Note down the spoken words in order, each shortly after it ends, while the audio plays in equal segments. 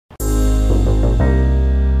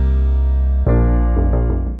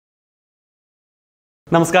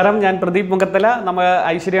നമസ്കാരം, ഞാൻ പ്രദീപ് മുഖത്തല. നമ്മൾ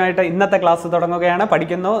ഐശ്വര്യമായിട്ട് ഇന്നത്തെ ക്ലാസ് തുടങ്ങുകയാണ്.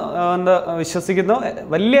 പഠിക്കുന്നു എന്ന് വിശ്വസിക്കുന്നു.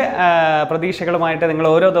 വലിയ പ്രതീക്ഷകളുമായിട്ട് നിങ്ങൾ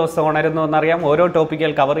ഓരോ ദിവസവും ഉണരുന്നു എന്നറിയാം, ഓരോ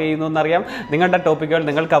ടോപ്പിക്കുകൾ കവർ ചെയ്യുന്നു എന്നറിയാം. നിങ്ങളുടെ ടോപ്പിക്കുകൾ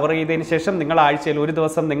നിങ്ങൾ കവർ ചെയ്തതിന് ശേഷം നിങ്ങൾ ആഴ്ചയിൽ ഒരു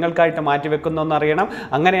ദിവസം നിങ്ങൾക്കായിട്ട് മാറ്റിവെക്കുന്നു എന്നറിയണം.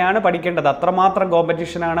 അങ്ങനെയാണ് പഠിക്കേണ്ടത്. അത്രമാത്രം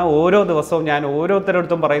കോമ്പറ്റീഷനാണ്. ഓരോ ദിവസവും ഞാൻ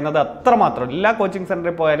ഓരോരുത്തരടുത്തും പറയുന്നത് അത്രമാത്രം. എല്ലാ കോച്ചിങ്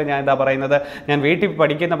സെൻറ്ററിൽ പോയാലും ഞാൻ ഇതാ പറയുന്നത്, ഞാൻ വീട്ടിൽ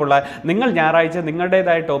പഠിക്കുന്ന പിള്ളേർ നിങ്ങൾ ഞായറാഴ്ച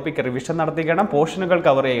നിങ്ങളുടേതായ ടോപ്പിക്ക് റിവിഷൻ നടത്തിക്കണം, പോർഷനുകൾ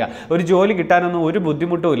കവർ ചെയ്യുക. ഒരു ജോലി കിട്ടാനൊന്നും ഒരു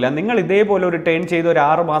ബുദ്ധിമുട്ടുമില്ല. നിങ്ങൾ ഇതേപോലെ ഒരു ടേൺ ചെയ്ത് ഒരു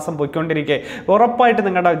 6 മാസം പോയിക്കൊണ്ടിരിക്കെ ഉറപ്പായിട്ട്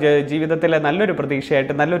നിങ്ങളുടെ ജീവിതത്തിലെ നല്ലൊരു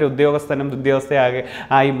പ്രതീക്ഷയായിട്ട് നല്ലൊരു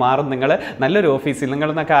ഉദ്യോഗസ്ഥയായി മാറും. നിങ്ങൾ നല്ലൊരു ഓഫീസിൽ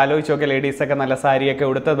നിങ്ങളെന്നൊക്കെ ആലോചിച്ച് നോക്കിയാൽ ലേഡീസൊക്കെ നല്ല സാരിയൊക്കെ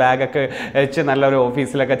ഉടുത്ത് ബാഗൊക്കെ വെച്ച് നല്ലൊരു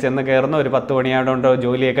ഓഫീസിലൊക്കെ ചെന്ന് കയറുന്നു, ഒരു 10 മണിയായതുകൊണ്ട്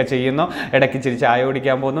ജോലിയൊക്കെ ചെയ്യുന്നു, ഇടയ്ക്ക് ഇച്ചിരി ചായ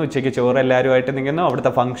കുടിക്കാൻ പോകുന്നു, ഉച്ചയ്ക്ക് ചോറ് എല്ലാവരുമായിട്ട് നിൽക്കുന്നു,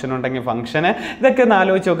 അവിടുത്തെ ഫംഗ്ഷൻ ഉണ്ടെങ്കിൽ ഫംഗ്ഷന്, ഇതൊക്കെ ഒന്ന്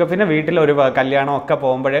ആലോചിച്ച് നോക്കുക. പിന്നെ വീട്ടിലൊരു കല്യാണം ഒക്കെ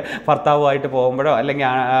പോകുമ്പോൾ ഭർത്താവുമായിട്ട് പോകുമ്പോഴോ അല്ലെങ്കിൽ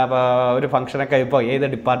ഒരു ഫംഗ്ഷനൊക്കെ ഇപ്പോൾ ഏത്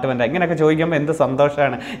ഡിപ്പാർട്ട്മെൻറ്റാണ് ഇങ്ങനെയൊക്കെ ചോദിക്കുമ്പോൾ എന്ത് സന്തോഷമാണ്.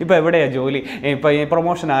 ഇപ്പോൾ എവിടെയാണ് ജോലി, ഇപ്പോൾ ഈ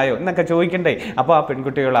പ്രൊമോഷൻ ആയോ എന്നൊക്കെ ചോദിക്കണ്ടേ. അപ്പോൾ ആ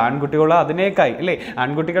പെൺകുട്ടികളോ ആൺകുട്ടികളോ അതിനേക്കായി അല്ലേ.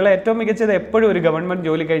 ആൺകുട്ടികളെ ഏറ്റവും മികച്ചത് എപ്പോഴും ഒരു ഗവൺമെൻറ്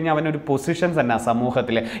ജോലി കഴിഞ്ഞാൽ അവനൊരു പൊസിഷൻസ് തന്നെ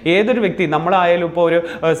സമൂഹത്തിൽ. ഏതൊരു വ്യക്തി നമ്മളായാലും ഇപ്പോൾ ഒരു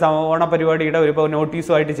ഓണപരിപാടിയുടെ ഒരു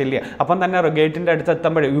നോട്ടീസുമായിട്ട് ചെല്ലുക, അപ്പം തന്നെ ഗേറ്റിൻ്റെ അടുത്ത്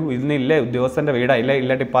എത്തുമ്പോഴേ ഇന്നില്ലേ ഉദ്യോഗസ്ഥൻ്റെ വീടാ,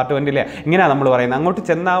 ഇല്ല ഡിപ്പാർട്ട്മെൻറ്റിലെ ഇങ്ങനെയാണ് നമ്മൾ പറയുന്നത്. അങ്ങോട്ട്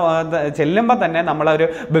ചെല്ലുമ്പോൾ തന്നെ നമ്മളൊരു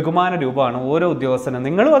ബഹുമാന രൂപമാണ് ഓരോ ഉദ്യോഗസ്ഥനും.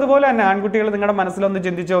 നിങ്ങളും അതുപോലെ തന്നെ ആൺകുട്ടികൾ നിങ്ങളുടെ മനസ്സിലൊന്ന്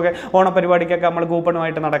ചിന്തിച്ചു നോക്കെ. ഓണപരിപാടിക്കൊക്കെ നമ്മൾ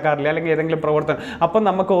കൂപ്പണുമായിട്ട് നടക്കാറില്ല, അല്ലെങ്കിൽ ഏതെങ്കിലും പ്രവർത്തനം. അപ്പം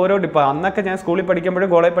നമുക്ക് ഓരോ അന്നൊക്കെ ഞാൻ സ്കൂളിൽ പഠിക്കുമ്പോഴും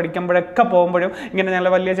കോളേജ് പഠിക്കുമ്പോഴൊക്കെ പോകുമ്പോഴും ഇങ്ങനെ നല്ല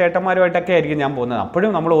വലിയ ചേട്ടന്മാരുമായിട്ടൊക്കെ ആയിരിക്കും ഞാൻ പോകുന്നത്. അപ്പോഴും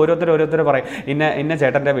നമ്മൾ ഓരോരുത്തർ പറയും ഇന്ന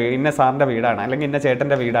ചേട്ടൻ്റെ ഇന്ന സാറിൻ്റെ വീടാണ്, അല്ലെങ്കിൽ ഇന്ന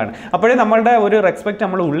ചേട്ടൻ്റെ വീടാണ്. അപ്പോഴേ നമ്മളുടെ ഒരു റെസ്പെക്റ്റ്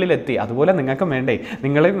നമ്മൾ ഉള്ളിലെത്തി. അതുപോലെ നിങ്ങൾക്കും വേണ്ടേ,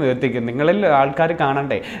 നിങ്ങളിൽ എത്തിക്കും, നിങ്ങളിൽ ആൾക്കാർ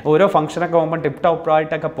കാണണ്ടേ. ഓരോ ഫംഗ്ഷനൊക്കെ പോകുമ്പോൾ ടിപ്പ്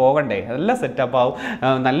ടോപ്പായിട്ടൊക്കെ പോകണ്ടേ, എല്ലാം സെറ്റപ്പ് ആവും.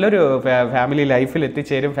 നല്ലൊരു ഫാമിലി ലൈഫിൽ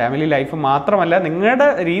എത്തിച്ചേരും. ഫാമിലി ലൈഫ് മാത്രമല്ല നിങ്ങളുടെ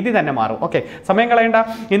രീതി തന്നെ മാറും. ഓക്കെ, സമയം കളയണ്ട.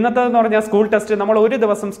 ഇന്നത്തേതെന്ന് പറഞ്ഞാൽ സ്കൂൾ ടെസ്റ്റ്. നമ്മൾ ഒരു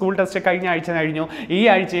ദിവസം സ്കൂൾ ടെസ്റ്റ് കഴിഞ്ഞ ആഴ്ച കഴിഞ്ഞു, ഈ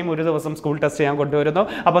ആഴ്ചയും ഒരു ദിവസം സ്കൂൾ ടെസ്റ്റ് ഞാൻ കൊണ്ടുവരുന്നു.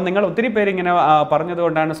 അപ്പോൾ നിങ്ങൾ ഒത്തിരി പേര് ഇങ്ങനെ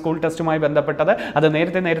പറഞ്ഞതുകൊണ്ടാണ് സ്കൂൾ ടെസ്റ്റുമായി ബന്ധപ്പെട്ടത്. അത്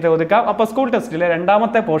നേരത്തെ ഒതുക്കാം. അപ്പോൾ സ്കൂൾ ടെസ്റ്റിലെ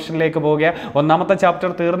രണ്ടാമത്തെ പോർഷനിലേക്ക് പോവുക. ഒന്നാമത്തെ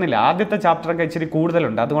ചാപ്റ്റർ തീർന്നില്ല, ആദ്യത്തെ ചാപ്റ്ററൊക്കെ ഇച്ചിരി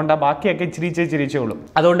കൂടുതലുണ്ട്. അതുകൊണ്ട് ബാക്കിയൊക്കെ ചിരിച്ചോളും.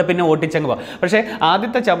 അതുകൊണ്ട് പിന്നെ ഓട്ടിച്ചങ്ങ് പോകാം. പക്ഷേ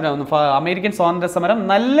ആദ്യത്തെ ചാപ്റ്റർ അമേരിക്കൻ സ്വാതന്ത്ര്യ സമരം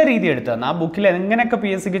നല്ല രീതി എടുത്തു തന്നു. ആ ബുക്കിൽ എങ്ങനെയൊക്കെ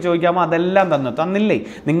PSCക്ക് ചോദിക്കാമോ അതെല്ലാം തന്നില്ലേ.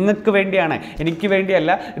 നിങ്ങൾക്ക് വേണ്ടിയാണ്, എനിക്ക്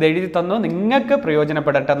വേണ്ടിയല്ല. ഇത് എഴുതി തന്നു, നിങ്ങൾക്ക്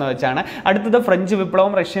പ്രയോജനപ്പെടട്ടെ എന്ന് വെച്ചാണ്. അടുത്തത് ഫ്രഞ്ച്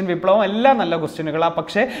വിപ്ലവം, റഷ്യൻ വിപ്ലവം, എല്ലാം നല്ല ക്വസ്റ്റ്യനുകളാണ്.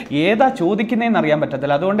 പക്ഷേ ഏതാ ചോദിക്കുന്നതെന്ന് അറിയാൻ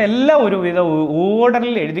പറ്റത്തില്ല. അതുകൊണ്ട് എല്ലാം ഒരുവിധ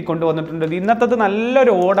ഓർഡറിൽ എഴുതി കൊണ്ടുവന്നിട്ടുണ്ട്. ഇന്നത്തത്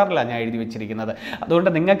നല്ലൊരു ഓർഡറിലാണ് ഞാൻ എഴുതി വെച്ചിരിക്കുന്നത്. അതുകൊണ്ട്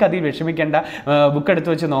നിങ്ങൾക്ക് അതിൽ വിഷമിക്കേണ്ട. ബുക്ക് എടുത്ത്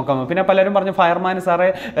വെച്ച് നോക്കാം. പിന്നെ പലരും പറഞ്ഞു ഫയർമാൻ സാറേ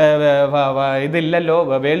ഇതില്ലല്ലോ,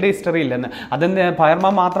 വേൾഡ് ഹിസ്റ്ററി ഇല്ലെന്ന്. അതെന്ത്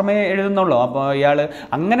ഫയർമാൻ മാത്രമേ എഴുതുന്നുള്ളൂ? അപ്പോൾ ഇയാൾ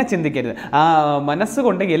അങ്ങനെ ചിന്തിക്കരുത്. ആ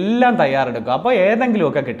മനസ്സുകൊണ്ട് എല്ലാം തയ്യാറെടുക്കുക. അപ്പോൾ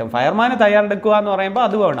ഏതെങ്കിലുമൊക്കെ കിട്ടും. ഫയർമാന് തയ്യാറെടുക്കുക എന്ന് പറയുമ്പോൾ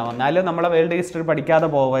അത് വേണം. എന്നാലും നമ്മളെ വേൾഡ് ഹിസ്റ്ററി പഠിക്കാതെ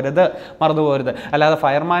പോകരുത്, മറന്നു പോകരുത്. അല്ലാതെ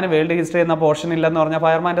ഫയർമാന് വേൾഡ് ഹിസ്റ്ററി എന്ന പോർഷൻ ഇല്ലെന്ന് പറഞ്ഞാൽ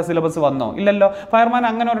ഫയർമാൻ്റെ സിലബസ് വന്നോ? ഇല്ലല്ലോ. ഫയർമാൻ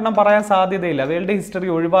അങ്ങനെ ഒരെണ്ണം പറയാൻ സാധ്യതയില്ല. വേൾഡ് ഹിസ്റ്ററി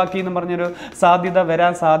ഒഴിവാക്കി എന്ന് പറഞ്ഞൊരു സാധ്യത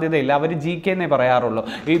വരാൻ സാധ്യതയില്ല. അവർ GK എന്നേ പറയാറുള്ളൂ.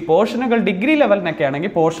 ഈ പോർഷനുകൾ ഡിഗ്രി ലെവലിനൊക്കെ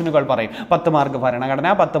ആണെങ്കിൽ പോർഷനുകൾ പറയും. 10 മാർക്ക് ഭരണഘടന,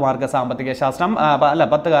 10 മാർക്ക് സാമ്പത്തിക ശാസ്ത്രം, അല്ല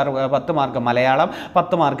 10 മാർക്ക് മലയാളം,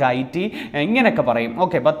 10 മാർക്ക് IT, ഇങ്ങനെയൊക്കെ പറയും.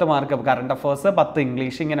 Okay, 10 mark current affairs, 10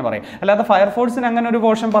 English, ഇങ്ങനെ പറയും. അല്ലാതെ ഫയർഫോഴ്സിന് അങ്ങനെ ഒരു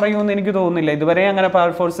പോർഷൻ പറയുമെന്ന് എനിക്ക് തോന്നുന്നില്ല. ഇതുവരെ അങ്ങനെ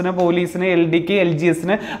ഫയർഫോഴ്സിന്, പോലീസിന്, LDക്ക്,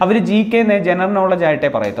 LGSന് അവർ GK ജനറൽ നോളജ് ആയിട്ടേ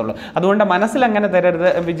പറയത്തുള്ളൂ. അതുകൊണ്ട് മനസ്സിൽ അങ്ങനെ തരരുത്,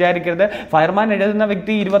 വിചാരിക്കരുത്. ഫയർമാൻ എഴുതുന്ന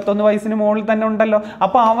വ്യക്തി 21 വയസ്സിന് മുകളിൽ തന്നെ ഉണ്ടല്ലോ,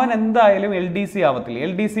 അപ്പോൾ അവൻ എന്തായാലും LDC ആവത്തില്ല.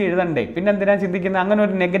 LDC എഴുതണ്ടേ, പിന്നെ എന്തിനാ ചിന്തിക്കുന്നത്? അങ്ങനെ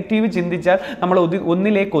ഒരു നെഗറ്റീവ് ചിന്തിച്ചാൽ നമ്മൾ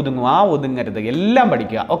ഒന്നിലേക്ക് ഒതുങ്ങും. ഒതുങ്ങരുത്, എല്ലാം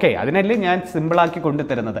പഠിക്കുക. ഓക്കെ, അതിനല്ലേ ഞാൻ സിമ്പിളാക്കി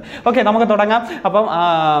കൊണ്ടുതരുന്നത്. ഓക്കെ, നമുക്ക് തുടങ്ങാം. അപ്പം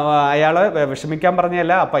അയാൾ വിഷമിക്കാൻ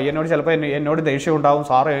പറഞ്ഞതല്ല. ആ പയ്യനോട് ചിലപ്പോൾ എന്നോട് ദേഷ്യം ഉണ്ടാവും,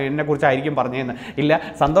 സാറ് എന്നെക്കുറിച്ചായിരിക്കും പറഞ്ഞതെന്ന്. ഇല്ല,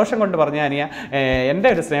 സന്തോഷം കൊണ്ട് പറഞ്ഞ അനിയ, എൻ്റെ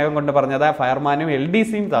ഒരു സ്നേഹം കൊണ്ട് പറഞ്ഞത് ഫയർമാനും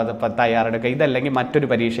LDCയും തയ്യാറെടുക്കുക. ഇതല്ലെങ്കിൽ മറ്റൊരു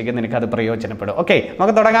പരീക്ഷയ്ക്ക് നിനക്കത് പ്രയോജനപ്പെടും. ഓക്കെ,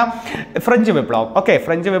 നമുക്ക് തുടങ്ങാം. ഫ്രഞ്ച് വിപ്ലവം. ഓക്കെ,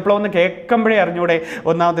 ഫ്രഞ്ച് വിപ്ലവം എന്ന് കേൾക്കുമ്പോഴേ അറിഞ്ഞൂടെ.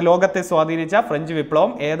 ഒന്നാമത് ലോകത്തെ സ്വാധീനിച്ച ഫ്രഞ്ച്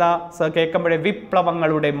വിപ്ലവം. ഏതാ കേൾക്കുമ്പോഴേ?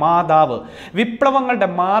 വിപ്ലവങ്ങളുടെ മാതാവ്. വിപ്ലവങ്ങളുടെ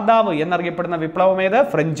മാതാവ് എന്നറിയപ്പെടുന്ന വിപ്ലവം ഏത്?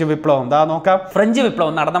 ഫ്രഞ്ച് വിപ്ലവം. ദാ നോക്കാം. ഫ്രഞ്ച്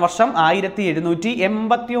വിപ്ലവം നടന്ന വർഷം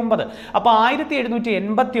 1789. അപ്പോൾ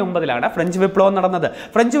 1789 ഫ്രഞ്ച് വിപ്ലവം നടന്നത്.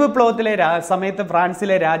 ഫ്രഞ്ച് വിപ്ലവത്തിലെ സമയത്ത്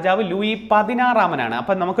ഫ്രാൻസിലെ രാജാവ് ലൂയി 16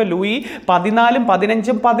 അപ്പം നമുക്ക് ലൂയി 14,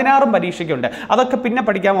 15, 16 പരീക്ഷയ്ക്കുണ്ട്. അതൊക്കെ പിന്നെ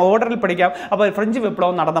പഠിക്കാം, ഓർഡറിൽ പഠിക്കാം. അപ്പോൾ ഫ്രഞ്ച്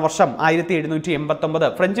വിപ്ലവം നടന്ന വർഷം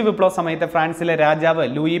 1789. ഫ്രഞ്ച് വിപ്ലവ സമയത്ത് ഫ്രാൻസിലെ രാജാവ്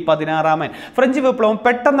ലൂയി 16. ഫ്രഞ്ച് വിപ്ലവം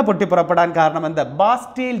പെട്ടെന്ന് പൊട്ടിപ്പുറപ്പെടാൻ കാരണം എന്ത്?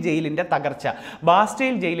 ബാസ്റ്റൈൽ ജയിലിന്റെ തകർച്ച.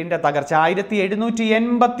 ബാസ്റ്റൈൽ ജയിലിന്റെ തകർച്ച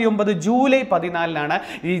 1789 ജൂലൈ 14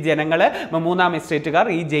 ഈ ജനങ്ങള്, മൂന്നാം എസ്റ്റേറ്റുകാർ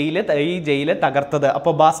ഈ ജയില് തകർത്തത്.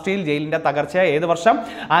 അപ്പോൾ ബാസ്റ്റൈൽ ജയിലിന്റെ തകർച്ച ഏത് വർഷം?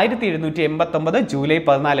 1789 ജൂലൈ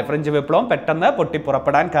 14. ഫ്രഞ്ച് വിപ്ലവം പെട്ടെന്ന്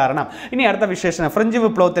പൊട്ടിപ്പുറപ്പെടാൻ കാരണം. ഇനി അടുത്ത വിശേഷണം, ഫ്രഞ്ച്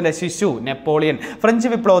വിപ്ലവത്തിന്റെ ശിശു നെപ്പോളിയൻ. ഫ്രഞ്ച്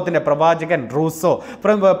വിപ്ലവത്തിന്റെ പ്രവാചകൻ പ്രവാചകൻ റൂസോ.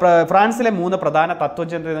 ഫ്രാൻസിലെ 3 പ്രധാന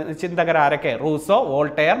തത്വചിന്തകർ ആരൊക്കെ? Rousseau,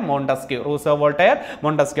 Voltaire, Montesquieu. Rousseau, Voltaire,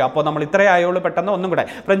 Montesquieu. അപ്പോൾ നമ്മൾ ഇത്രേ ആയുള്ളൂ. പെട്ടെന്ന് ഒന്നും കൂടെ.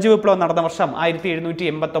 ഫ്രഞ്ച് വിപ്ലവം നടന്ന വർഷം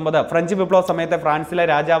 1789. ഫ്രഞ്ച് വിപ്ലവ സമയത്തെ ഫ്രാൻസിലെ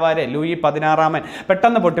രാജാവാര് ലൂയി 16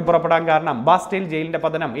 പെട്ടെന്ന് പൊട്ടിപ്പുറപ്പെടാൻ കാരണം ബാസ്റ്റൈൽ ജയിലിന്റെ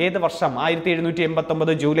പതനം. ഏത് വർഷം?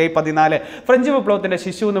 1789 ജൂലൈ 14. ഫ്രഞ്ച് വിപ്ലവത്തിന്റെ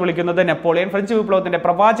ശിശു എന്ന് വിളിക്കുന്നത് നെപ്പോളിയൻ, ഫ്രഞ്ച് വിപ്ലവത്തിന്റെ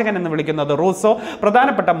പ്രവാചകൻ എന്ന് വിളിക്കുന്നത് റൂസോ.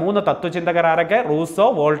 പ്രധാനപ്പെട്ട 3 തത്വചിന്തകർ ആരൊക്കെ? Rousseau,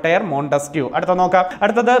 Voltaire, Montesquieu. അടുത്ത നോക്കാം.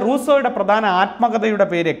 അടുത്തത് റൂസോയുടെ പ്രധാന ആത്മകഥയുടെ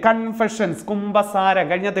പേര് കൺഫെഷൻസ്, കുംഭസാരം.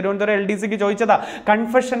 കഴിഞ്ഞ തിരുവനന്തപുരം LDCക്ക് ചോദിച്ചതാ.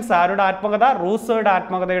 കൺഫെഷൻസ് ആരുടെ ആത്മകഥ? റൂസോയുടെ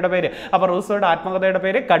ആത്മകഥയുടെ പേര്. അപ്പൊ റൂസോയുടെ ആത്മകഥയുടെ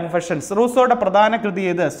പേര് കൺഫെഷൻസ്. റൂസോയുടെ പ്രധാന കൃതി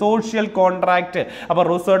ഏത്? Social contract. അപ്പൊ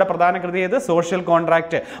റൂസോയുടെ പ്രധാന കൃതി ഏത്? Social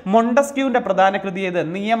contract. മൊണ്ടസ്ക്യൂവിന്റെ പ്രധാന കൃതി ഏത്?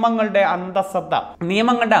 നിയമങ്ങളുടെ അന്തസ്സത്ത.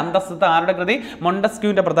 നിയമങ്ങളുടെ അന്തസ്സത്ത ആരുടെ കൃതി?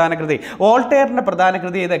 മൊണ്ടസ്ക്യൂവിന്റെ പ്രധാന കൃതി. വോൾട്ടയറിന്റെ പ്രധാന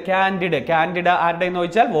കൃതി ഏത്? കാൻഡിഡ്. കാൻഡിഡ് ആരുടെ എന്ന്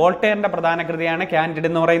ചോദിച്ചാൽ വോൾട്ടയറിന്റെ പ്രധാന കൃതിയാണ് കാൻഡിഡ്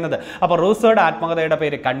എന്ന് പറയുന്നത്. അപ്പൊ റൂസോയുടെ ആത്മകഥയുടെ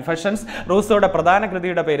പേര് കൺഫെഷൻസ്, റൂസോയുടെ പ്രധാന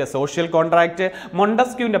കൃതിയുടെ പേര് സോഷ്യൽ കോൺട്രാക്ട്,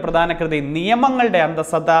 മൊണ്ടസ്ക്യൂവിന്റെ പ്രധാന കൃതി നിയമങ്ങളുടെ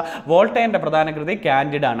അന്തസ്സത്ത, വോൾട്ടയറിന്റെ പ്രധാന കൃതി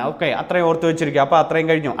കാൻഡിഡ് ആണ്. ഓക്കെ, അത്രയും ഓർത്ത് വെച്ചിരിക്കുക. അപ്പൊ അത്രയും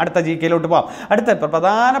കഴിഞ്ഞു. അടുത്ത GK-ലോട്ട് പോവാം. അടുത്ത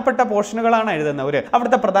പ്രധാനപ്പെട്ട പോർഷനുകളാണ് എഴുതുന്നവര്.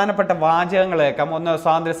 അവിടുത്തെ പ്രധാനപ്പെട്ട വാചകങ്ങളേക്കാം. ഒന്ന്,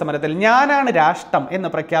 സ്വാതന്ത്ര്യ സമരത്തിൽ ഞാനാണ് രാഷ്ട്രം എന്ന്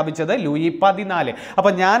പ്രഖ്യാപിച്ചത് ലൂയി 14. അപ്പൊ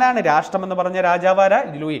ഞാനാണ് രാഷ്ട്രം എന്ന് പറഞ്ഞ രാജാവാര?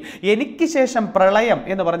 ലൂയി. എനിക്ക് ശേഷം പ്രളയം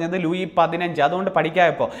എന്ന് പറഞ്ഞത് ലൂയി 15. അതുകൊണ്ട്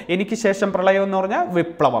പഠിക്കായപ്പോ എനിക്ക് ശേഷം പ്രളയം എന്ന് പറഞ്ഞാൽ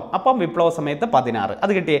വിപ്ലവം. അപ്പം വിപ്ലവ സമയത്ത് 16.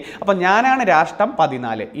 അത് കിട്ടിയേ. അപ്പൊ ഞാനാണ് രാഷ്ട്രം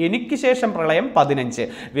 14, എനിക്ക് ശേഷം പ്രളയം 15.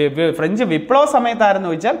 ഫ്രഞ്ച് വിപ്ലവ സമയത്താരെന്ന്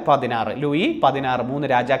ചോദിച്ചാൽ 16. ലൂയി 16.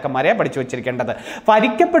 3 രാജാക്കന്മാരെ പഠിച്ചു വെച്ചിരിക്കേണ്ടത്.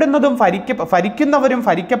 ഭരിക്കുന്നവരും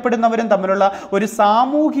ഭരിക്കപ്പെടുന്നവരും തമ്മിലുള്ള ഒരു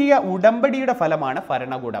സാമൂഹിക ഉടമ്പടിയുടെ ഫലമാണ്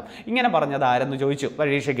ഭരണകൂടം. ഇങ്ങനെ പറഞ്ഞത് ആരെന്ന് ചോദിച്ചു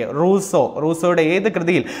പരീക്ഷയ്ക്ക്. റൂസോ. റൂസോയുടെ ഏത്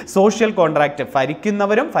കൃതിയിൽ? Social contract.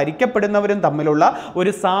 ഭരിക്കുന്നവരും ഭരിക്കപ്പെടുന്നവരും തമ്മിലുള്ള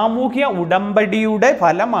ഒരു സാമൂഹിക ഉടമ്പടിയുടെ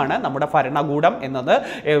ഫലമാണ് നമ്മുടെ ഭരണകൂടം എന്നത്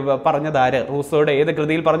പറഞ്ഞത് ആര്? റൂസോയുടെ ഏത്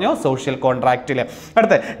കൃതിയിൽ പറഞ്ഞു? സോഷ്യൽ കോൺട്രാക്റ്റിൽ.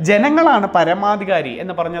 അടുത്ത, ജനങ്ങളാണ് പരമാധികാരി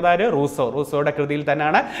എന്ന് പറഞ്ഞതാര്? റൂസോ. റൂസോയുടെ കൃതിയിൽ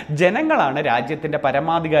തന്നെയാണ് ജനങ്ങളാണ് രാജ്യത്തിന്റെ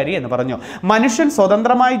പരമാധികാരി എന്ന് പറഞ്ഞു. മനുഷ്യൻ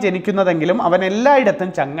സ്വതന്ത്രമായി ജനിക്കുന്നതെങ്കിലും അവൻ എല്ലായിടത്തും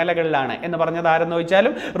ചങ്ങലകളിലാണ് എന്ന് പറഞ്ഞത് ആരെന്ന്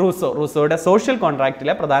ചോദിച്ചാലും റൂസോ. റൂസോയുടെ സോഷ്യൽ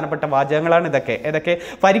കോൺട്രാക്റ്റിലെ പ്രധാനപ്പെട്ട വാചകങ്ങളാണ് ഇതൊക്കെ. ഏതൊക്കെ?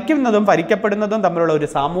 ഭരിക്കുന്നതും ഭരിക്കപ്പെടുന്നതും തമ്മിലുള്ള ഒരു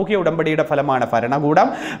സാമൂഹിക ഉടമ്പടിയുടെ ഫലമാണ് ഭരണകൂടം.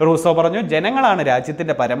 റൂസോ പറഞ്ഞു ജനങ്ങളാണ്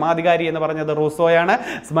രാജ്യത്തിന്റെ പരമാധികാരി എന്ന് പറഞ്ഞത് റൂസോയാണ്.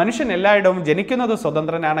 മനുഷ്യൻ എല്ലായിടവും ജനിക്കുന്നത്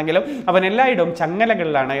സ്വതന്ത്രനാണെങ്കിലും അവൻ എല്ലായിടവും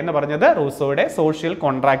ചങ്ങലകളിലാണ് എന്ന് പറഞ്ഞത് റൂസോയുടെ സോഷ്യൽ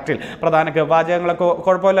കോൺട്രാക്റ്റിൽ. പ്രധാന വാചകങ്ങളൊക്കെ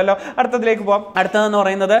കുഴപ്പമില്ലല്ലോ. അടുത്തതിലേക്ക് പോവാം. അടുത്തതെന്ന്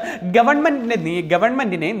പറയുന്നത്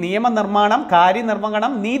ഗവൺമെന്റിനെ നിയമനിർമ്മാണം,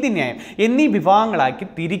 കാര്യനിർവഹണം, നീതിന്യായം എന്നീ വിഭാഗങ്ങളാക്കി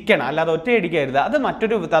തിരിക്കണം, അല്ലാതെ ഒറ്റയടിക്കരുത്. അത്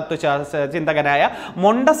മറ്റൊരു ചിന്തകനായ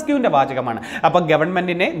മൊണ്ടസ്ക്യൂവിന്റെ വാചകമാണ്. അപ്പൊ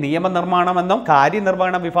ഗവൺമെന്റിനെ നിയമനിർമ്മാണമെന്നും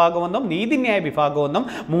കാര്യനിർവഹണ വിഭാഗമെന്നും നീതിന്യായ വിഭാഗമെന്നും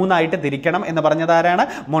 3ആയിട്ട് തിരിക്കണം എന്ന് പറഞ്ഞതാരാണ്?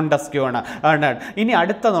 മൊണ്ടസ്ക്യൂ ആണ്. ഇനി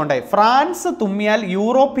അടുത്തതുണ്ട്, ഫ്രാൻസ് തുമ്മിയാൽ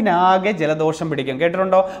യൂറോപ്പിനാകെ ജലദോഷം പിടിക്കും.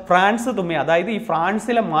 കേട്ടിട്ടുണ്ടോ? ഫ്രാൻസ് തുമ്മിയ, അതായത് ഈ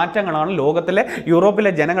ഫ്രാൻസിലെ മാറ്റങ്ങളാണ് ലോകത്തിലെ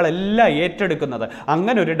യൂറോപ്പിലെ ജനങ്ങളെല്ലാം ഏറ്റെടുക്കുന്നത്.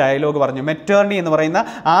 അങ്ങനെ ഒരു ഡയലോഗ് പറഞ്ഞു. മെറ്റേർണി എന്ന് പറയുന്ന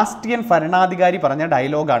ആസ്ട്രിയൻ ഭരണാധികാരി പറഞ്ഞ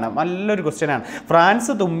ഡയലോഗാണ്. നല്ലൊരു ക്വസ്റ്റ്യനാണ്.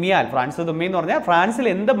 ഫ്രാൻസ് തുമ്മിയാൽ, ഫ്രാൻസ് തുമ്മി എന്ന് പറഞ്ഞാൽ ഫ്രാൻസിൽ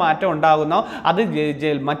എന്ത് മാറ്റം ഉണ്ടാകുന്നോ അത്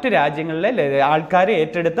മറ്റു രാജ്യങ്ങളിലെ ആൾക്കാരെ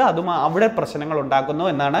ഏറ്റെടുത്ത് അതും അവിടെ പ്രശ്നങ്ങൾ ഉണ്ടാക്കുന്നു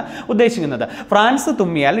എന്നാണ് ഉദ്ദേശിക്കുന്നത്. ഫ്രാൻസ്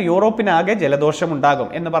തുമ്മിയാൽ യൂറോപ്പിനാകെ ജലദോഷം ഉണ്ടാകും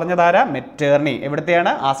എന്ന് പറഞ്ഞതാരാ? മെറ്റേർണി.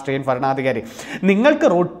 എവിടത്തെയാണ്? ആസ്ട്രിയൻ ഭരണാധികാരി. നിങ്ങൾക്ക്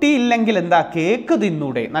റൊട്ടി ഇല്ലെങ്കിൽ എന്താ? കേക്ക്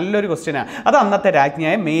തിന്നൂടെ? നല്ലൊരു ക്വസ്റ്റ്യനാണ്. അത് അന്നത്തെ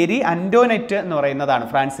രാജ്ഞിയായ മേരി അന്റോനെറ്റ് എന്ന് പറയുന്നതാണ്.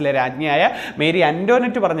 ഫ്രാൻസിലെ രാജ്ഞിയായ മേരി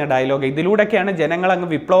അന്റോനെറ്റ് പറഞ്ഞ ഡയലോഗ്. ഇതിലൂടെയൊക്കെയാണ് ജനങ്ങൾ അങ്ങ്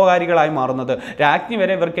വിപ്ലവകാരികളായി മാറുന്നത്. രാജ്ഞി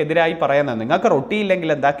വരെ ഇവർക്കെതിരായി പറയുന്നത് നിങ്ങൾക്ക് റൊട്ടി ഇല്ലെങ്കിൽ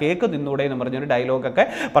എന്താ? കേക്ക് തിന്നൂടെ എന്ന് പറഞ്ഞൊരു ഡയലോഗൊക്കെ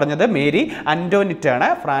പറഞ്ഞത് മേരി അന്റോനെറ്റ് ആണ്.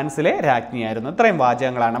 ഫ്രാൻസിലെ രാജ്ഞിയായിരുന്നു. ഇത്രയും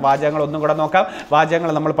വാചകങ്ങളാണ്. വാചകങ്ങൾ ഒന്നും കൂടെ നോക്കാം. വാചകങ്ങൾ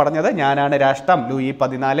നമ്മൾ പറഞ്ഞത് ഞാനാണ് രാഷ്ട്രം ലൂയി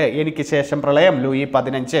 14, എനിക്ക് ശേഷം പ്രളയം ലൂയി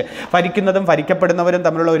 15, ഭരിക്കുന്നതും ഭരിക്കപ്പെടുന്നവരും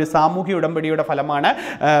തമ്മിലുള്ള ഒരു സാമൂഹിക ഉടമ്പടിയുടെ ഫലമാണ്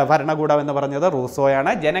ഭരണകൂടം എന്ന് പറഞ്ഞത്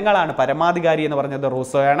റൂസോയാണ്. ജനങ്ങളാണ് പരമാധികാരി എന്ന് പറഞ്ഞത്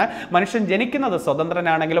റൂസോയാണ്. മനുഷ്യൻ ജനിക്കുന്നത്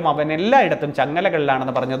സ്വതന്ത്രനാണെങ്കിലും അവൻ എല്ലായിടത്തും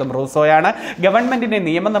ചങ്ങലകളിലാണെന്ന് പറഞ്ഞതും റൂസോയാണ്. ഗവൺമെന്റിനെ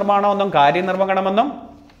നിയമനിർമ്മാണമെന്നും കാര്യനിർവഹണമെന്നും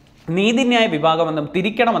നീതിന്യായ വിഭാഗമെന്നും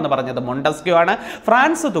തിരിക്കണമെന്ന് പറഞ്ഞത് മൊണ്ടസ്ക്യൂ ആണ്.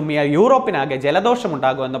 ഫ്രാൻസ് തുമ്മിയാൽ യൂറോപ്പിനാകെ ജലദോഷം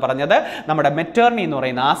ഉണ്ടാകുമെന്ന് പറഞ്ഞത് നമ്മുടെ മെറ്റേർണി എന്ന്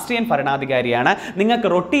പറയുന്ന ആസ്ട്രിയൻ ഭരണാധികാരിയാണ്. നിങ്ങൾക്ക്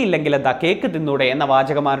റൊട്ടി ഇല്ലെങ്കിൽ എന്താ? കേക്ക് തിന്നൂടെ എന്ന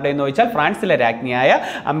വാചകമാരുടെ എന്ന് ചോദിച്ചാൽ ഫ്രാൻസിലെ രാജ്ഞിയായ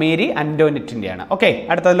മേരി അന്റോനെറ്റിൻ്റെയാണ്. ഓക്കെ,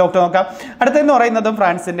 അടുത്തതിലോട്ട് നോക്കാം. അടുത്തതെന്ന് പറയുന്നതും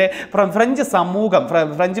ഫ്രാൻസിൻ്റെ ഫ്രഞ്ച് സമൂഹം,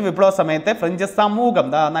 ഫ്രഞ്ച് വിപ്ലവ സമയത്തെ ഫ്രഞ്ച് സമൂഹം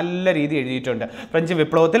നല്ല രീതി എഴുതിയിട്ടുണ്ട്. ഫ്രഞ്ച്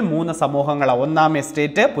വിപ്ലവത്തിൽ 3 സമൂഹങ്ങളാണ്. 1ാം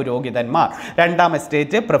എസ്റ്റേറ്റ് പുരോഹിതന്മാർ, 2ാം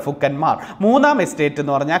എസ്റ്റേറ്റ് പ്രഭുക്കന്മാർ, 3ാം എസ്റ്റേറ്റ്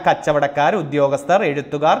എന്ന് പറഞ്ഞാൽ കച്ചവടക്കാർ, ഉദ്യോഗസ്ഥർ,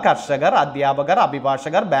 എഴുത്തുകാർ, കർഷകർ, അധ്യാപകർ,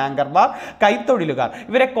 അഭിഭാഷകർ, ബാങ്കർമാർ, കൈത്തൊഴിലുകാർ.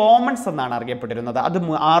 ഇവരെ കോമൺസ് എന്നാണ് അറിയപ്പെട്ടിരുന്നത്. അത്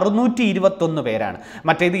 621 പേരാണ്.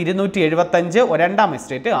 മറ്റേത് 275 രണ്ടാം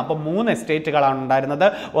എസ്റ്റേറ്റ്. അപ്പോൾ 3 എസ്റ്റേറ്റുകളാണ് ഉണ്ടായിരുന്നത്.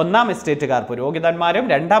 ഒന്നാം എസ്റ്റേറ്റുകാർ പുരോഹിതന്മാരും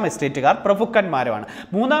രണ്ടാം എസ്റ്റേറ്റുകാർ പ്രഭുക്കന്മാരുമാണ്.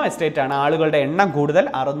 മൂന്നാം എസ്റ്റേറ്റ് ആണ് ആളുകളുടെ എണ്ണം കൂടുതൽ,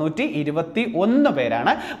 621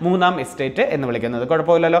 പേരാണ് മൂന്നാം എസ്റ്റേറ്റ് എന്ന് വിളിക്കുന്നത്.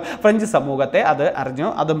 കുഴപ്പമില്ലല്ലോ. ഫ്രഞ്ച് സമൂഹത്തെ അത് അറിഞ്ഞു,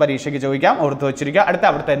 അതും പരീക്ഷയ്ക്ക് ചോദിക്കാം, ഓർത്തു വെച്ചിരിക്കുക. അടുത്ത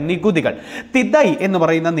അവിടുത്തെ നികുതികൾ. തിദൈ എന്ന്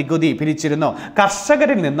പറയുന്ന നികുതി പിരിച്ചിരുന്നു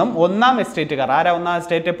കർഷകരിൽ നിന്നും. ഒന്നാം എസ്റ്റേറ്റുകാർ, ആരാ ഒന്നാം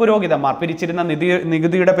എസ്റ്റേറ്റ്? പുരോഹിതന്മാർ. പിരിച്ചിരുന്ന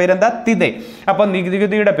നികുതിയുടെ പേരെന്താ? തിദൈ. അപ്പോൾ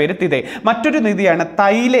നികുതിയുടെ പേര് തിദൈ. മറ്റൊരു നികുതിയാണ്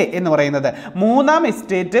തൈലെ എന്ന് പറയുന്നത്. മൂന്നാം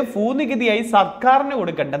എസ്റ്റേറ്റ് ഭൂനികുതിയായി സർക്കാരിന്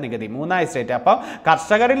കൊടുക്കേണ്ട നികുതി. മൂന്നാം എസ്റ്റേറ്റ്. അപ്പം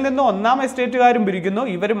കർഷകരിൽ നിന്നും ഒന്നാം എസ്റ്റേറ്റുകാരും പിരിക്കുന്നു,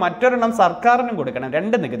 ഇവർ മറ്റൊരെണ്ണം സർക്കാരിനും കൊടുക്കണം.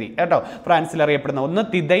 2 നികുതി കേട്ടോ. ഫ്രാൻസിൽ അറിയപ്പെടുന്ന ഒന്ന്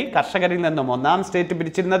തിദൈ, കർഷകരിൽ നിന്നും ഒന്നാം എസ്റ്റേറ്റ്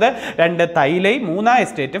പിരിച്ചിരുന്നത്. 2 തൈലൈ, മൂന്നാം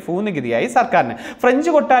എസ്റ്റേറ്റ് ഭൂനികുതിയായി സർക്കാരിന്. ഫ്രഞ്ച്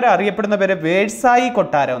കൊട്ടാരം അറിയപ്പെടുന്ന പേര് വേഴ്സായി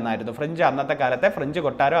കൊട്ടാരം എന്നായിരുന്നു. ഫ്രഞ്ച് അന്നത്തെ കാലത്തെ ഫ്രഞ്ച്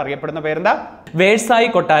കൊട്ടാരം അറിയപ്പെടുന്ന പേരെന്താ? വേഴ്സായി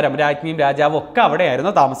കൊട്ടാരം. രാജ്ഞിയും രാജാവും ഒക്കെ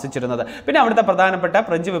അവിടെയായിരുന്നു താമസിച്ചിരുന്നത്. പിന്നെ അവിടുത്തെ പ്രധാനപ്പെട്ട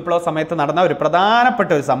ഫ്രഞ്ച് വിപ്ലവ സമയത്ത് നടന്ന ഒരു പ്രധാനപ്പെട്ട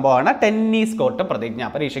ഒരു സംഭവമാണ് ടെന്നീസ് കോർട്ട് പ്രതിജ്ഞ.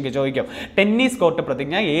 പരീക്ഷയ്ക്ക് ചോദിക്കും. ടെന്നീസ് കോർട്ട്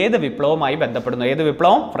പ്രതിജ്ഞ ഏത് വിപ്ലവവുമായി ബന്ധപ്പെടുന്നു? ഏത്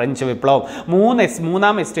വിപ്ലവം? ഫ്രഞ്ച് വിപ്ലവം.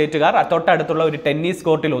 മൂന്നാം എസ്റ്റേറ്റുകാർ തൊട്ടടുത്തുള്ള ഒരു ടെന്നീസ്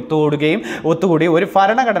കോർട്ടിൽ ഒത്തുകൂടി ഒരു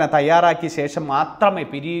ഭരണഘടന തയ്യാറാക്കിയ ശേഷം മാത്രമേ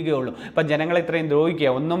പിരിയുകയുള്ളൂ. ഇപ്പം ജനങ്ങളെ ഇത്രയും ദ്രോഹിക്കുക,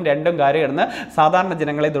 1ഉം 2ഉം കാര്യമെന്ന് സാധാരണ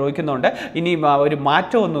ജനങ്ങളെ ദ്രോഹിക്കുന്നുണ്ട്. ഇനി ഒരു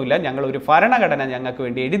മാറ്റമൊന്നുമില്ല, ഞങ്ങൾ ഒരു ഭരണഘടന ഞങ്ങൾക്ക്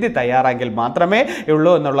വേണ്ടി എഴുതി തയ്യാറാക്കിയാൽ മാത്രമേ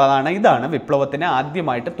ഉള്ളൂ എന്നുള്ളതാണ്. ഇതാണ് വിപ്ലവത്തിന്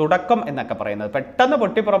ആദ്യമായിട്ട് തുടക്കം എന്നൊക്കെ പറയുന്നത്. പെട്ടെന്ന്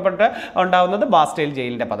പൊട്ടിപ്പുറപ്പെട്ട് ഉണ്ടാകുന്നത് ബാസ്റ്റൈൽ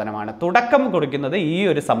ജയിലിൻ്റെ പതനമാണ്. തുടക്കം കുറിക്കുന്നത് ഈ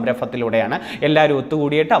ഒരു സംരംഭത്തിലൂടെയാണ്. എല്ലാവരും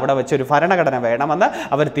ഒത്തുകൂടിയിട്ട് അവിടെ വെച്ച് ഒരു ഭരണഘടന വേണമെന്ന്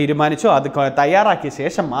അവർ തീരുമാനിച്ചു. അത് തയ്യാറാക്കിയ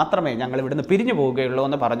ശേഷം മാത്രമേ ഞങ്ങൾ ഇവിടുന്ന് പിരിഞ്ഞു പോവുകയുള്ളൂ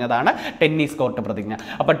എന്ന് പറഞ്ഞതാണ് ടെന്നീസ് കോർട്ട് പ്രതിജ്ഞ.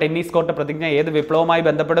 അപ്പോൾ ടെന്നീസ് കോർട്ട് പ്രതിജ്ഞ ഏത് വിപ്ലവവുമായി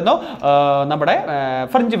ബന്ധപ്പെടുന്നു? നമ്മുടെ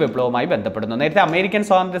ഫ്രഞ്ച് വിപ്ലവവുമായി ബന്ധപ്പെടുന്നു. നേരത്തെ അമേരിക്കൻ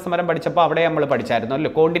സ്വാതന്ത്ര്യ സമരം പഠിച്ചപ്പോൾ അവിടെ നമ്മൾ പഠിച്ചായിരുന്നു അല്ലോ,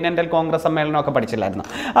 കോണ്ടിനെന്റൽ കോൺഗ്രസ് സമ്മേളനമൊക്കെ പഠിച്ചില്ലായിരുന്നു.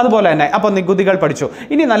 അതുപോലെ തന്നെ അപ്പോൾ നികുതികൾ പഠിച്ചു.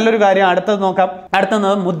 ഇനി നല്ലൊരു കാര്യം അടുത്തത് നോക്കാം. അടുത്തത്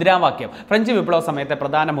മുദ്രാവാക്യം. ഫ്രഞ്ച് വിപ്ലവ സമയത്തെ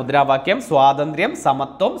പ്രധാന മുദ്രാവാക്യം സ്വാതന്ത്ര്യം,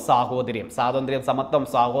 സമത്വം, സാഹോദര്യം. സ്വാതന്ത്ര്യം, സമത്വം,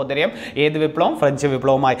 സാഹോദര്യം. ഏത് വിപ്ലവം? ഫ്രഞ്ച്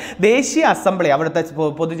വിപ്ലവമായി. ദേശീയ അസംബ്ലി, അവിടുത്തെ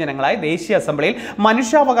പൊതുജനങ്ങളായി ദേശീയ അസംബ്ലിയിൽ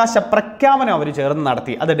മനുഷ്യാവകാശ പ്രഖ്യാപനം അവർ ചേർന്ന്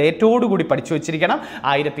നടത്തി. അത് ഡേറ്റോടുകൂടി പഠിച്ചു വെച്ചിരിക്കണം.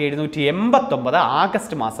 1789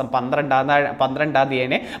 ആഗസ്റ്റ് മാസം 12-ാം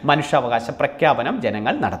തീയതി മനുഷ്യാവകാശ പ്രഖ്യാപനം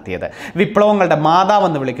ജനങ്ങൾ നടത്തിയത്. വിപ്ലവങ്ങളുടെ മാതാവ്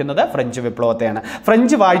എന്ന് വിളിക്കുന്നത് ഫ്രഞ്ച് വിപ്ലവത്തെയാണ്.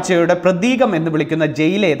 ഫ്രഞ്ച് വാഴ്ചയുടെ പ്രതീകം എന്ന് വിളിക്കുന്ന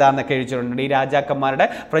ജയിൽ ഏതാന്നൊക്കെ എഴുതിയിട്ടുണ്ട്. ഈ രാജാക്കന്മാരുടെ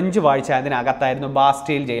ഫ്രഞ്ച് വാഴ്ച അതിനകത്തായിരുന്നു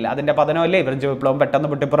ബാസ്റ്റൈൽ ജയിൽ. അതിൻ്റെ പതനമല്ലേ ഫ്രഞ്ച് വിപ്ലവം പെട്ടെന്ന്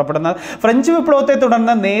പൊട്ടിപ്പുറപ്പെടുന്നത്. ഫ്രഞ്ച് വിപ്ലവത്തെ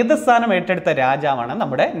തുടർന്ന് നേതൃസ്ഥാനം ഏറ്റെടുത്ത രാജാവാണ്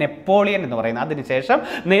നമ്മുടെ നെപ്പോളിയൻ എന്ന് പറയുന്നത്. അതിനുശേഷം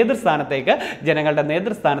ജനങ്ങളുടെ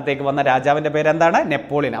നേതൃസ്ഥാനത്തേക്ക് വന്ന രാജാവിൻ്റെ പേരെന്താണ്?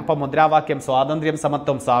 നെപ്പോളിയൻ. അപ്പോൾ മുദ്രാവാക്യം സ്വാതന്ത്ര്യം,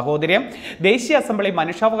 സമത്വം, സാഹോദര്യം. ദേശീയ അസംബ്ലി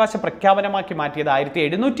മനുഷ്യാവകാശ പ്രഖ്യാപനമാക്കി മാറ്റിയത്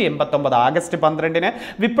 1789 ആഗസ്റ്റ് 12-ന്.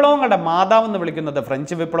 വിപ്ലവങ്ങളുടെ മാതാവ് എന്ന് വിളിക്കുന്നത്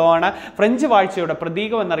ഫ്രഞ്ച് വിപ്ലവമാണ്. ഫ്രഞ്ച് വാഴ്ചയുടെ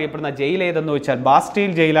പ്രതീകം എന്നറിയപ്പെടുന്ന ജയിൽ ഏതെന്ന് ചോദിച്ചാൽ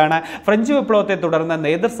ബാസ്റ്റൈൽ ജയിലാണ്. ഫ്രഞ്ച് വിപ്ലവത്തെ തുടർന്ന്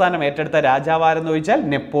നേതൃസ്ഥാനം ഏറ്റെടുത്ത രാജാവാരെന്ന് ചോദിച്ചാൽ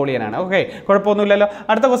നെപ്പോളിയനാണ്. ഓക്കെ, കുഴപ്പമൊന്നുമില്ലല്ലോ.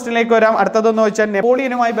 അടുത്ത ക്വസ്റ്റ്യനിലേക്ക് വരാം. അടുത്തതെന്ന് ചോദിച്ചാൽ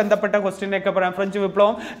നെപ്പോളിയനുമായി ബന്ധപ്പെട്ട ക്വസ്റ്റ്യനൊക്കെ പറയാം. ഫ്രഞ്ച്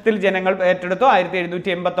വിപ്ലവത്തിൽ ജനങ്ങൾ ഏറ്റെടുത്തു.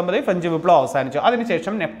 1789 ഫ്രഞ്ച് വിപ്ലവം അവസാനിച്ചു.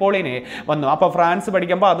 അതിനുശേഷം നെപ്പോളിയനെ വന്നു. അപ്പോൾ ഫ്രാൻസ്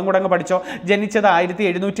പഠിക്കുമ്പോൾ അതും കൂടെ അങ്ങ് പഠിച്ചോ. ജനിച്ചത്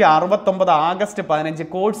 1769 ആഗസ്റ്റ് 15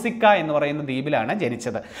 കോഴ്സിക്ക എന്ന് പറയുന്ന ദ്വീപിലാണ്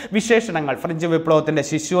ജനിച്ചത്. വിശേഷണങ്ങൾ: ഫ്രഞ്ച് വിപ്ലവത്തിന്റെ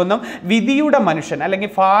ശിശുവെന്നും വിധിയുടെ മനുഷ്യൻ അല്ലെങ്കിൽ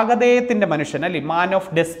ഫാഗതേയത്തിന്റെ മനുഷ്യൻ അല്ലെ, മാൻ ഓഫ്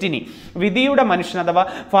ഡെസ്റ്റിനി, വിധിയുടെ മനുഷ്യൻ അഥവാ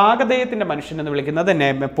ഫാഗതേയത്തിന്റെ മനുഷ്യൻ എന്ന് വിളിക്കുന്നത്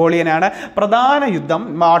നെപ്പോളിയനാണ്. പ്രധാന യുദ്ധം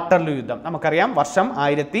വാട്ടർലൂ യുദ്ധം. നമുക്കറിയാം വർഷം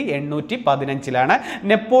 1815-ലാണ്.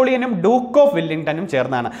 നെപ്പോളിയനും ഡൂക്ക് ഓഫ് വെല്ലിംഗ്ടണും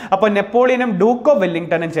ചേർന്നാണ്. അപ്പോൾ നെപ്പോളിയനും ഡൂക്ക് ഓഫ്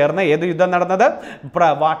വെല്ലിംഗ്ടണും ചേർന്ന് ഏത് യുദ്ധം നടന്നത്?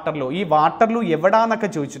 വാട്ടർലൂ. ഈ വാട്ടർലൂ എവിടാന്നൊക്കെ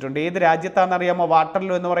ചോദിച്ചിട്ടുണ്ട്. ഏത് രാജ്യത്താണെന്ന് അറിയാമോ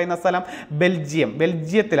വാട്ടർലൂ എന്ന് പറയുന്ന സ്ഥലം?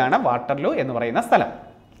 ബെൽജിയത്തിലാണ് വാട്ടർലൂ എന്ന് പറയുന്ന സ്ഥലം.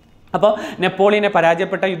 അപ്പോൾ നെപ്പോളിയനെ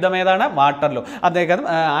പരാജയപ്പെട്ട യുദ്ധം ഏതാണ്? വാട്ടർലൂ. അദ്ദേഹം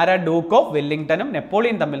ആരാ? ഡൂക്ക് ഓഫ് വെല്ലിംഗ്ടണും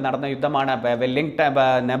നെപ്പോളിയൻ തമ്മിൽ നടന്ന യുദ്ധമാണ്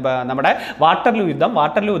നമ്മുടെ വാട്ടർലൂ യുദ്ധം.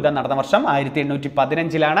 വാട്ടർലൂ യുദ്ധം നടന്ന വർഷം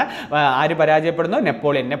 1815-ലാണ്. ആര് പരാജയപ്പെടുന്നു?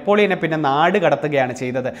 നെപ്പോളിയൻ. നെപ്പോളിയനെ പിന്നെ നാട് കടത്തുകയാണ്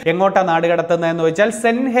ചെയ്തത്. എങ്ങോട്ടാണ് നാട് കടത്തുന്നതെന്ന് ചോദിച്ചാൽ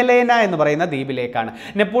സെന്റ് ഹെലേന എന്ന് പറയുന്ന ദ്വീപിലേക്കാണ്.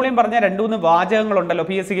 നെപ്പോളിയൻ പറഞ്ഞ 2-3 വാചകങ്ങളുണ്ടല്ലോ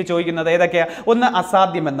PSCക്ക് ചോദിക്കുന്നത്. ഏതൊക്കെയാണ്? ഒന്ന്,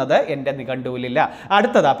 അസാധ്യമെന്നത് എൻ്റെ നിഘണ്ടുവിലില്ല.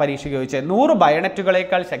 അടുത്തതാ പരീക്ഷയ്ക്ക് ചോദിച്ചത് 100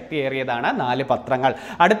 ബയണറ്റുകളേക്കാൾ ശക്തിയേറിയതാണ് 4 പത്രങ്ങൾ.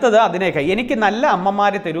 അടുത്തത് അതിനേക്ക് എനിക്ക് നല്ല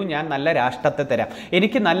അമ്മമാരെ തരൂ, ഞാൻ നല്ല രാഷ്ട്രത്തെ തരാം.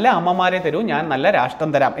 എനിക്ക് നല്ല അമ്മമാരെ തരൂ, ഞാൻ നല്ല രാഷ്ട്രം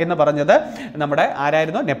തരാം എന്ന് പറഞ്ഞത് നമ്മുടെ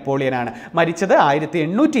ആരായിരുന്നു? നെപ്പോളിയനാണ്. മരിച്ചത്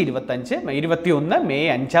 1821 മെയ്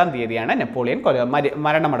 5-ാം തീയതിയാണ് നെപ്പോളിയൻ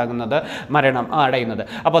മരണം അടയുന്നത്.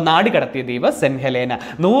 അപ്പോൾ നാട് കടത്തിയ ദ്വീപ് സെന്റ് ഹെലേന.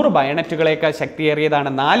 100 ബയണറ്റുകളേക്കാൾ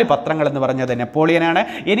ശക്തിയേറിയതാണ് 4 പത്രങ്ങൾ എന്ന് പറഞ്ഞത് നെപ്പോളിയനാണ്.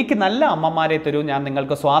 എനിക്ക് നല്ല അമ്മമാരെ തരൂ, ഞാൻ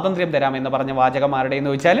നിങ്ങൾക്ക് സ്വാതന്ത്ര്യം തരാം എന്ന് പറഞ്ഞ വാചകമാരുടെ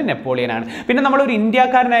എന്ന് ചോദിച്ചാൽ നെപ്പോളിയനാണ്. പിന്നെ നമ്മളൊരു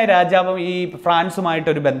ഇന്ത്യക്കാരനായ രാജാവും ഈ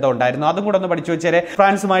ഫ്രാൻസുമായിട്ടൊരു ബന്ധം ഉണ്ടായിരുന്നു. അതും കൂടെ ഒന്ന് പഠിച്ചു വെച്ചാൽ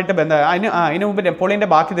ഫ്രാൻസുമായിട്ട് ബന്ധം. അതിന് മുമ്പ് നെപ്പോളിയൻ്റെ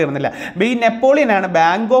ബാക്കി തീർന്നില്ല. ഈ നെപ്പോളിയനാണ്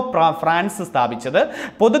ബാങ്ക് ഓഫ് ഫ്രാൻസ് സ്ഥാപിച്ചത്.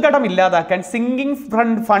 പൊതുകടം ഇല്ലാതാക്കാൻ സിങ്കിങ്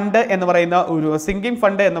ഫണ്ട്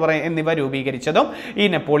എന്നിവ രൂപീകരിച്ചതും ഈ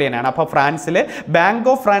നെപ്പോളിയനാണ്. അപ്പോൾ ഫ്രാൻസിൽ ബാങ്ക്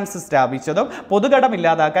ഓഫ് ഫ്രാൻസ് സ്ഥാപിച്ചതും പൊതുകടം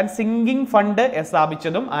ഇല്ലാതാക്കാൻ സിങ്കിങ് ഫണ്ട്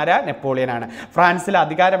സ്ഥാപിച്ചതും ആരാ? നെപ്പോളിയനാണ്. ഫ്രാൻസിൽ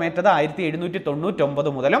അധികാരമേറ്റത്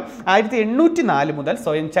 1799 മുതലും 1804 മുതൽ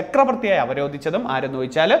സ്വയം ചക്രവർത്തിയായി അവരോധിച്ചതും ആരെന്ന്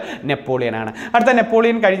ചോദിച്ചാൽ നെപ്പോളിയനാണ്. അടുത്ത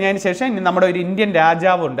നെപ്പോളിയൻ കഴിഞ്ഞതിന് ശേഷം ഇനി നമ്മുടെ ഒരു ഇന്ത്യൻ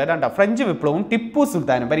രാജാവ് ഉണ്ട്. ഫ്രഞ്ച് വിപ്ലവവും ടിപ്പു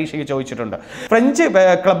സുൽത്താനും പരീക്ഷയ്ക്ക് ചോദിച്ചിട്ടുണ്ട്. ഫ്രഞ്ച്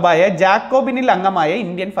ക്ലബ്ബായ ജാക്കോബിനിൽ അംഗമായ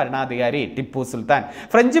ഇന്ത്യൻ ഭരണാധികാരി ടിപ്പു സുൽത്താൻ.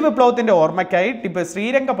 ഫ്രഞ്ച് വിപ്ലവത്തിന്റെ ഓർമ്മയ്ക്കായി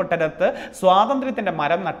ശ്രീരംഗപട്ടണത്ത് സ്വാതന്ത്ര്യത്തിന്റെ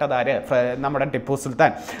മരം നട്ടതാര്? നമ്മുടെ ടിപ്പു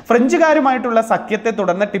സുൽത്താൻ. ഫ്രഞ്ചുകാരുമായിട്ടുള്ള സഖ്യത്തെ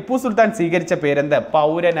തുടർന്ന് ടിപ്പു സുൽത്താൻ സ്വീകരിച്ച പേരെന്ത്?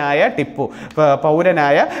 പൗരനായ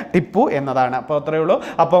ടിപ്പു എന്നതാണ്. അപ്പോൾ അത്രയേ ഉള്ളൂ.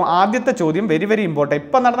 അപ്പം ആദ്യത്തെ ചോദ്യം വെരി വെരി ഇമ്പോർട്ടൻറ്റ്.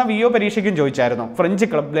 ഇപ്പം നടന്ന വിഒ പരീക്ഷയ്ക്കും ചോദിച്ചായിരുന്നു. ഫ്രഞ്ച്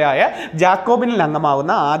ക്ലബ്ബായ ജാക്കോബിനിൽ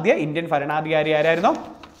അംഗമാവുന്ന ആദ്യ ഇന്ത്യൻ ഭരണാധികാരി ആരായിരുന്നു?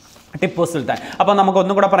 ടിപ്പു സുൽത്താൻ. അപ്പോൾ നമുക്ക്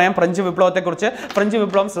ഒന്നും കൂടെ പറയാം ഫ്രഞ്ച് വിപ്ലവത്തെക്കുറിച്ച്. ഫ്രഞ്ച്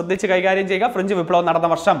വിപ്ലവം ശ്രദ്ധിച്ച് കൈകാര്യം ചെയ്യുക. ഫ്രഞ്ച് വിപ്ലവം നടന്ന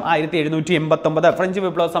വർഷം 1789. ഫ്രഞ്ച്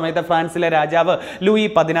വിപ്ലവ സമയത്ത് ഫ്രാൻസിലെ രാജാവ് ലൂയി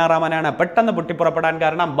 16-ാമനാണ്. പെട്ടെന്ന് പൊട്ടിപ്പുറപ്പെടാൻ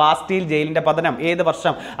കാരണം ബാസ്റ്റീൽ ജയിലിന്റെ പതനം. ഏത്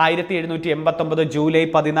വർഷം? 1789 ജൂലൈ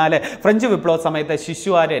 14. ഫ്രഞ്ച് വിപ്ലവ സമയത്ത്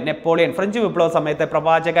ശിശുവാര്? നെപ്പോളിയൻ. ഫ്രഞ്ച് വിപ്ലവ സമയത്ത്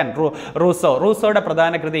പ്രവാചകൻ റൂസോയുടെ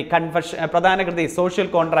പ്രധാന കൃതി സോഷ്യൽ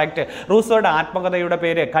കോൺട്രാക്ട്. റൂസോയുടെ ആത്മകഥയുടെ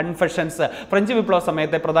പേര് കൺഫെഷൻസ്. ഫ്രഞ്ച് വിപ്ലവ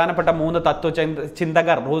സമയത്തെ പ്രധാനപ്പെട്ട 3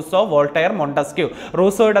 തത്വചിന്തകർ Rousseau, Voltaire, Montesquieu.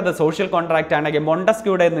 റൂസോയുടെ social contract ആണെങ്കിൽ,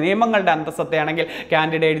 മൊണ്ടസ്ക്യൂയുടെ നിയമങ്ങളുടെ അന്തസത്തയാണെങ്കിൽ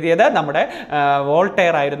കാൻഡിഡ് എഴുതിയത് നമ്മുടെ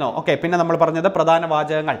വോൾട്ടയർ ആയിരുന്നു. ഓക്കെ. പിന്നെ നമ്മൾ പറഞ്ഞത് പ്രധാന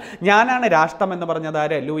വാചകങ്ങൾ. ഞാനാണ് രാഷ്ട്രം എന്ന് പറഞ്ഞത്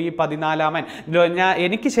ആര്? ലൂയി 14-ാമൻ.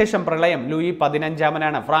 എനിക്ക് ശേഷം പ്രളയം ലൂയി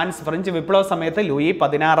 15-ാമനാണ്. ഫ്രഞ്ച് വിപ്ലവ സമയത്ത് ലൂയി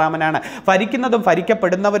 16-ാമനാണ്. ഭരിക്കുന്നതും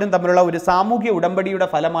ഭരിക്കപ്പെടുന്നവരും തമ്മിലുള്ള ഒരു സാമൂഹ്യ ഉടമ്പടിയുടെ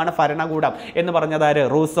ഫലമാണ് ഭരണകൂടം എന്ന് പറഞ്ഞത് ആര്?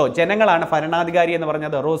 റൂസോ. ജനങ്ങളാണ് ഭരണാധികാരി എന്ന്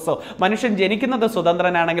പറഞ്ഞത് റൂസോ. മനുഷ്യൻ ജനിക്കുന്നത്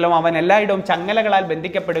സ്വതന്ത്രനാണെങ്കിലും അവൻ എല്ലായിടവും ചങ്ങലകളാൽ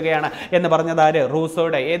ബന്ധിക്കപ്പെടുകയാണ് എന്ന് പറഞ്ഞത് ആര്?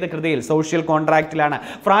 റൂസോയുടെ ഏത് കൃതിയിൽ? സോഷ്യൽ കോൺട്രാക്റ്റിലാണ്.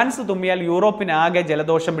 ഫ്രാൻസ് തുമ്മിയാൽ യൂറോപ്പിന് ആകെ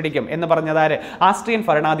ജലദോഷം പിടിക്കും എന്ന് പറഞ്ഞത് ആര്? ആസ്ട്രിയൻ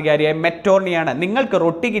ഭരണാധികാരിയായ മെറ്റോർണിയാണ്. നിങ്ങൾക്ക്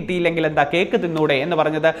റൊട്ടി കിട്ടിയില്ലെങ്കിൽ എന്താ കേക്ക് തിന്നൂടെ എന്ന്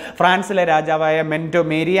പറഞ്ഞത് ഫ്രാൻസിലെ രാജാവായ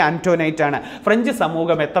മേരി ആന്റോനൈറ്റ് ആണ്. ഫ്രഞ്ച്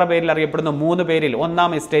സമൂഹം എത്ര പേരിൽ അറിയപ്പെടുന്നു? 3 പേരിൽ.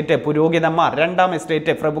 1-ാം എസ്റ്റേറ്റ് പുരോഹിതന്മാർ, 2-ാം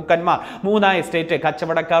എസ്റ്റേറ്റ് പ്രഭുക്കന്മാർ, 3-ാം എസ്റ്റേറ്റ്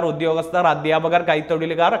കച്ചവടക്കാർ, ഉദ്യോഗസ്ഥർ, അധ്യാപകർ,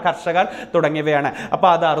 കൈത്തൊഴിലുകാർ, കർഷകർ തുടങ്ങിയവയാണ്. അപ്പോൾ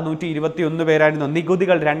അത് 621 പേരായിരുന്നു.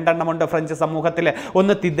 നികുതികൾ 2 എണ്ണമുണ്ട് ഫ്രഞ്ച് സമൂഹത്തിൽ.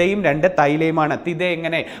 ഒന്ന് തിതയും 2 തൈലയുമാണ്. തിത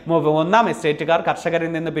എങ്ങനെ? 1-ാം എസ്റ്റേറ്റുകാർ കർഷകരിൽ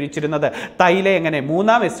നിന്ന് പിരിച്ചിരുന്നത്. തൈല എങ്ങനെ?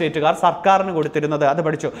 3-ാം എസ്റ്റേറ്റുകാർ സർക്കാരിന് കൊടുത്തിരുന്നത്. അത്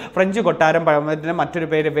പഠിച്ചു. ഫ്രഞ്ച് കൊട്ടാരം മറ്റൊരു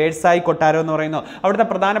പേര് വേഴ്സായി കൊട്ടാരം എന്ന് പറയുന്നു. അവിടുത്തെ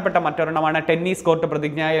പ്രധാനപ്പെട്ട മറ്റൊരെണ്ണമാണ് ടെന്നീസ് കോർട്ട്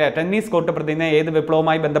പ്രതിജ്ഞ. ടെന്നീസ് കോർട്ട് പ്രതിജ്ഞ ഏത്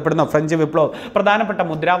വിപ്ലവവുമായി ബന്ധപ്പെടുന്നു? ഫ്രഞ്ച് വിപ്ലവം. പ്രധാനപ്പെട്ട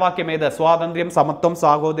മുദ്രാവാക്യം ഏത്? സ്വാതന്ത്ര്യം, സമത്വം,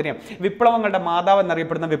 സാഹോദര്യം. വിപ്ലവങ്ങളുടെ മാതാവ്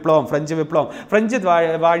എന്നറിയപ്പെടുന്ന വിപ്ലവം ഫ്രഞ്ച് വിപ്ലവം. ഫ്രഞ്ച്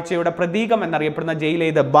വാഴ്ചയുടെ പ്രതീകം എന്നറിയപ്പെടുന്ന ജയിൽ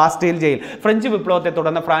ഏത്? Bastille jail. ഫ്രഞ്ച് വിപ്ലവത്തെ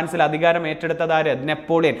തുടർന്ന് ഫ്രാൻസിൽ അധികാരം ഏറ്റെടുത്തതാര്?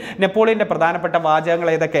 നെപ്പോളിയൻ. നെപ്പോളിയന്റെ പ്രധാനപ്പെട്ട വാചകങ്ങൾ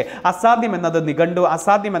ഏതൊക്കെ? അസാധ്യം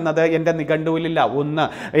എന്നത് എൻ്റെ നിഘണ്ടുവിലില്ല. 1.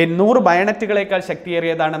 100 ബയണറ്റുകളേക്കാൾ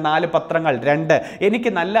ശക്തിയേറിയതാണ് 4 പത്രങ്ങൾ. 2. എനിക്ക്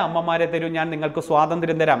നല്ല അമ്മമാരെ തരൂ, ഞാൻ നിങ്ങൾക്ക്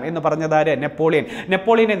സ്വാതന്ത്ര്യം തരാം എന്ന് പറഞ്ഞതാര്? നെപ്പോളിയൻ.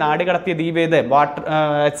 നെപ്പോളിയനെ നാടുകടത്തിയ ദ്വീപേത്?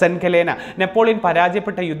 Saint Helena. നെപ്പോളിയൻ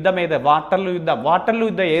പരാജയപ്പെട്ട യുദ്ധമേത്? വാട്ടർലൂ യുദ്ധം. വാട്ടർലൂ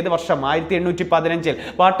യുദ്ധം ഏത് വർഷം? 1815.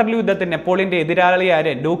 വാട്ടർലൂ യുദ്ധത്തിൽ നെപ്പോളിയന്റെ എതിരാളി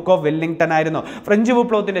ആര്? ഡൂക്ക് ഓഫ് വെല്ലിംഗ്ടൺ ആയിരുന്നു. ഫ്രഞ്ച്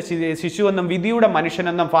വിപ്ലവത്തിന്റെ ശിശുവെന്നും വിധിയുടെ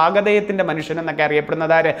മനുഷ്യനെന്നും ഭാഗതയത്തിന്റെ മനുഷ്യനെന്നൊക്കെ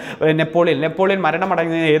അറിയപ്പെടുന്നത് ആര്? നെപ്പോളിയൻ. നെപ്പോളിയൻ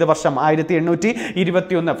മരണമടങ്ങിയത് ഏത് വർഷം?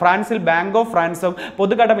 1821. ഫ്രാൻസിൽ ബാങ്ക് ഓഫ് ഫ്രാൻസും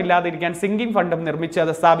പൊതുകടമില്ലാതിരിക്കാൻ സിങ്കിങ് ഫണ്ടും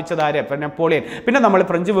സ്ഥാപിച്ചത് ആര്? നെപ്പോളിയൻ. പിന്നെ നമ്മൾ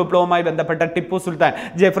ഫ്രഞ്ച് വിപ്ലവവുമായി ബന്ധപ്പെട്ട ടിപ്പു സുൽത്താൻ.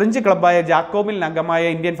 ഫ്രഞ്ച് ക്ലബ്ബായ ജാക്കോബിനിൽ അംഗമായ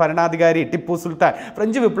ഇന്ത്യൻ ഭരണാധികാരി ടിപ്പു സുൽത്താൻ.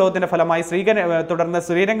 ഫ്രഞ്ച് വിപ്ലവത്തിന്റെ ഫലമായി തുടർന്ന്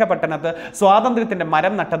ശ്രീരംഗപട്ടണത്ത് സ്വാതന്ത്ര്യത്തിന്റെ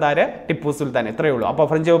മരം നട്ടതാര്? ടിപ്പു സുൽത്താൻ. ഇത്രയേ ഉള്ളൂ. അപ്പോൾ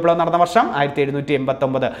ഫ്രഞ്ച് വിപ്ലവം നടന്ന വർഷം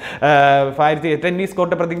 1789. ടെന്നീസ്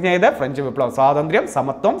കോർട്ട് പ്രതിജ്ഞ ചെയ്ത് ഫ്രഞ്ച് വിപ്ലവം. സ്വാതന്ത്ര്യം,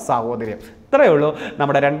 സമത്വം, സാഹോദര്യം. ഇത്രയേ ഉള്ളൂ.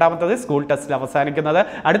 നമ്മുടെ രണ്ടാമത്തത് സ്കൂൾ ടെസ്റ്റിൽ അവസാനിക്കുന്നത്.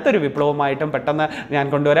 അടുത്തൊരു വിപ്ലവമായിട്ടും പെട്ടെന്ന് ഞാൻ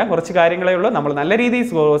കൊണ്ടുവരാം. കുറച്ച് കാര്യങ്ങളേ ഉള്ളൂ. നമ്മൾ നല്ല രീതിയിൽ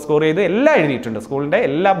സ്കോർ ചെയ്ത് എല്ലാം എഴുതിയിട്ടുണ്ട്. സ്കൂളിൻ്റെ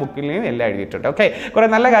എല്ലാ ബുക്കിലെയും എല്ലാം എഴുതിയിട്ടുണ്ട്. ഓക്കെ. കുറേ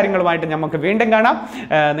നല്ല കാര്യങ്ങളുമായിട്ട് നമുക്ക് വീണ്ടും കാണാം.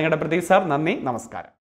 നിങ്ങളുടെ പ്രതീക് സാർ, നന്ദി, നമസ്കാരം.